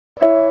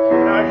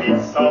I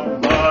meet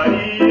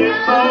somebody in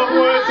the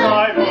woods,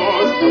 I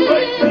most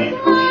politely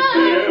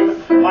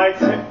greet him. I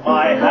tip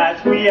my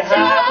hat, we have a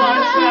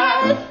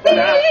chat, but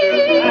after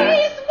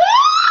that...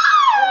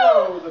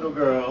 Hello, little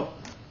girl.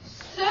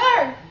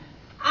 Sir,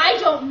 I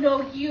don't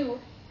know you,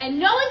 and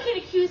no one can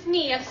accuse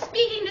me of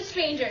speaking to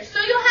strangers, so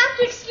you'll have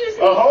to excuse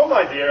me. Oh,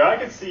 my dear, I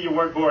can see you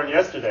weren't born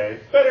yesterday.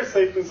 Better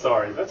safe than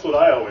sorry, that's what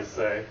I always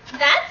say.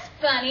 That's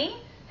funny.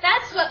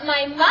 That's what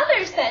my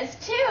mother says,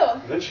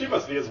 too. Then she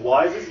must be as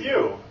wise as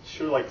you.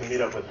 Sure like to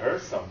meet up with her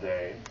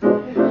someday.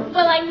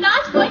 Well, I'm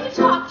not going to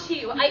talk to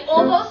you. I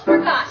almost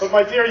forgot. But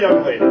my dear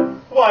young lady,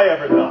 why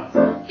ever not?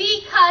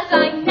 Because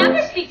I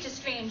never speak to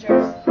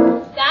strangers.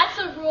 That's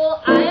a rule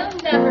I'll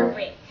never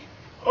break.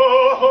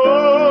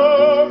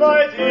 Oh,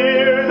 my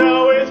dear,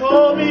 now it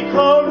all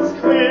becomes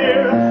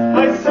clear.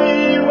 I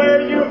see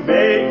where you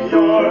make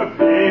your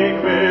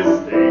big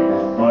mistake.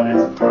 But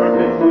it's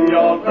perfectly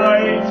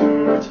alright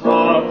to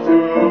talk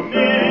to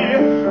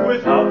me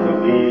without the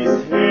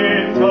least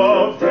hint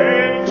of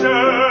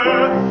danger.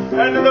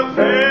 And the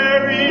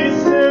very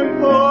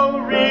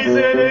simple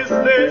reason is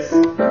this: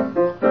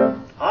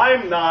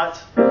 I'm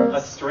not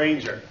a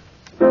stranger.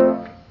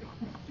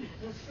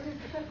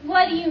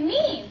 What do you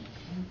mean?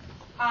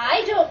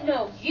 I don't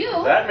know you.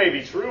 That may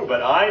be true,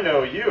 but I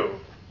know you.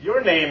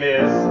 Your name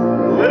is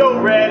Little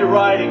Red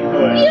Riding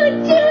Hood. You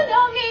do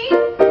know me.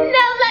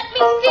 Now let me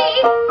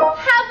see.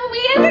 Have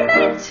we ever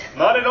met?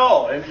 Not at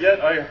all, and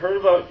yet I heard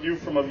about you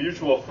from a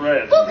mutual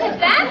friend. Who could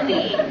that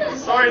be?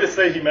 Sorry to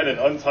say he met an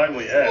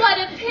untimely end. What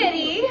a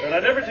pity. And I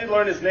never did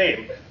learn his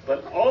name.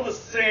 But all the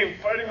same,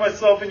 finding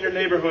myself in your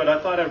neighborhood, I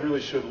thought I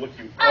really should look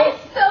you I'm up.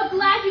 so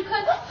glad you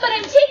could, but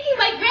I'm taking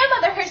my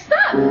grandmother her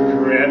stuff.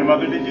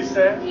 Grandmother, did you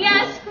say?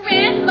 Yes,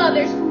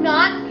 grandmother's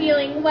not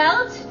feeling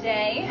well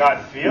today.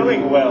 Not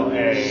feeling well,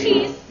 eh?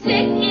 She's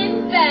sick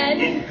in bed.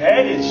 In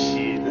bed, is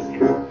she? This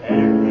gets better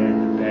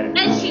and better.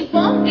 And she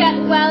won't get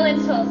well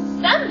until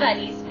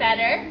somebody's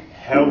better.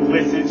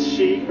 Helpless is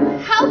she?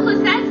 Helpless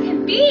as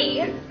can be.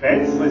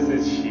 Defenseless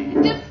is she?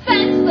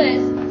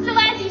 Defenseless. So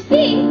as you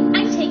see,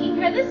 I'm taking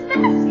her this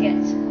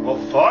basket. Well,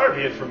 far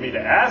be it from me to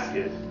ask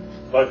it.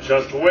 But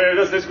just where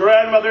does this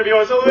grandmother of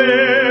yours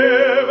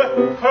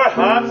live?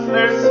 Perhaps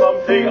there's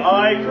something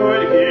I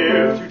could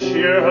give to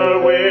cheer her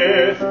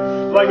with.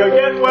 Like a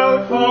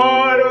get-well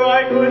card, or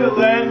I could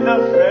lend a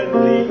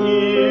friendly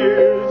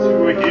ear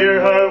to hear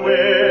her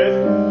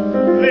with.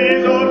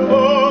 These old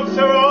folks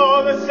are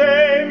all the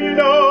same, you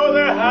know,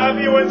 they're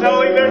happy when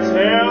telling their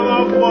tale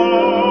of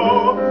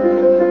woe.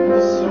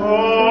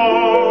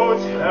 So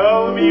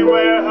tell me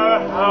where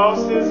her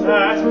house is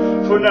at,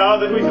 for now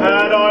that we've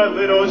had our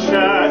little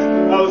chat,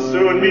 I'll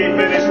soon be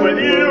finished with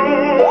you.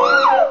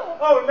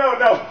 Oh, no.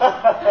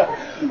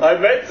 I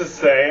meant to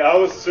say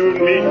I'll soon be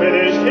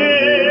finished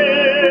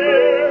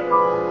here.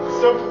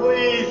 So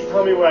please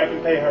tell me where I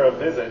can pay her a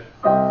visit.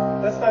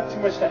 That's not too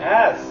much to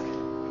ask,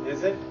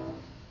 is it?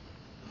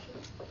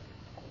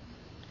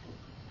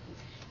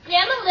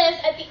 Grandma lives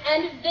at the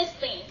end of this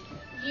lane.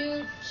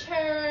 You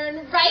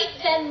turn right,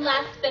 then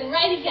left, then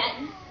right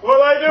again.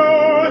 Well, I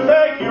do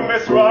thank you,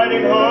 Miss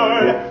Riding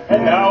Hood.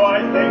 And now I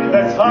think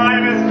the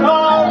time has come.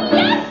 Oh,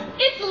 yes,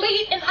 it's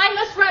late and I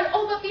must run.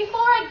 Oh, but before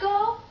I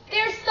go,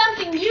 there's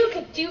something you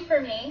could do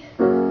for me.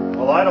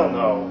 Well, I don't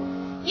know.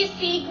 You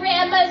see,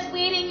 Grandma's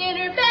waiting in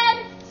her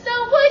bed, so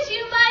would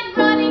you mind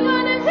running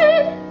on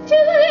ahead to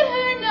let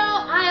her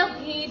know I'll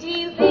be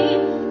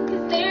delayed?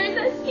 'Cause there's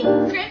a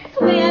secret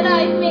plan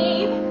I've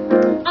made.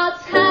 I'll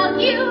tell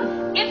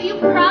you if you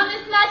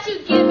promise not to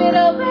give it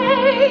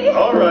away.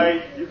 All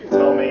right, you can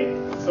tell me.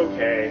 It's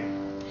okay.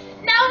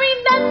 Now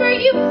remember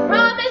you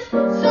promised,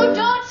 so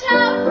don't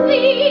tell,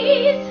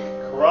 please.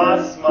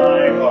 Cross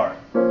my heart.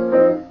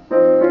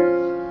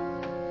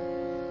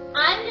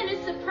 I'm going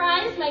to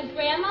surprise my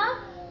grandma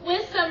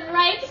with some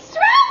ripe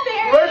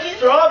strawberries. Ripe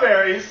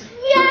strawberries?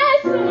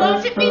 Yes,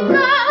 won't it be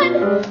fun?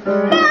 Remember,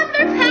 pack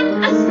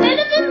a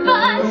cinnamon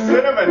bun.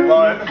 Cinnamon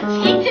bun? A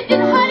cake dipped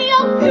in honey,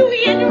 all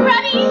gooey and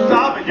runny.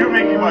 Stop it, you're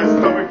making my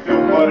stomach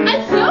feel funny.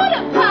 A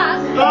soda pop.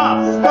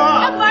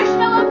 Stop! A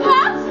marshmallow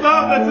pop.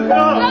 Stop, that's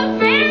enough! A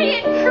berry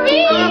and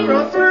cream. Stop,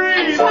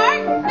 A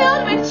tart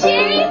filled with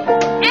cherries.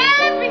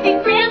 Everything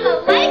Grandma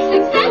likes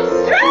except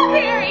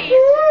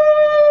strawberries.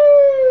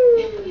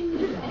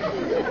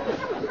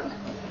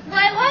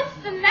 Why, what's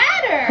the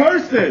matter?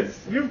 Curses!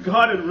 You've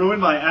gone and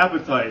ruined my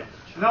appetite.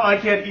 Now I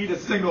can't eat a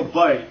single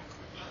bite.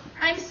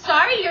 I'm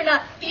sorry you're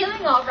not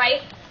feeling all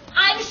right.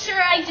 I'm sure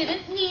I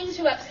didn't mean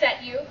to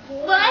upset you.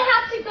 Well, I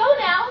have to go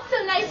now.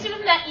 So nice to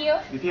have met you.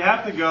 If you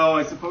have to go,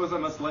 I suppose I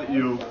must let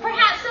you.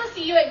 Perhaps I'll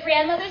see you at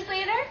grandmother's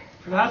later.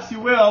 Perhaps you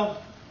will.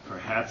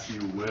 Perhaps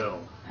you will.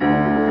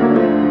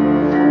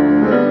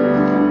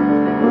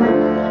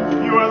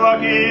 You were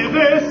lucky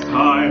this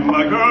time,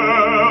 my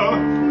girl,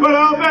 but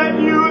I'll bet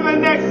you the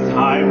next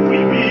time we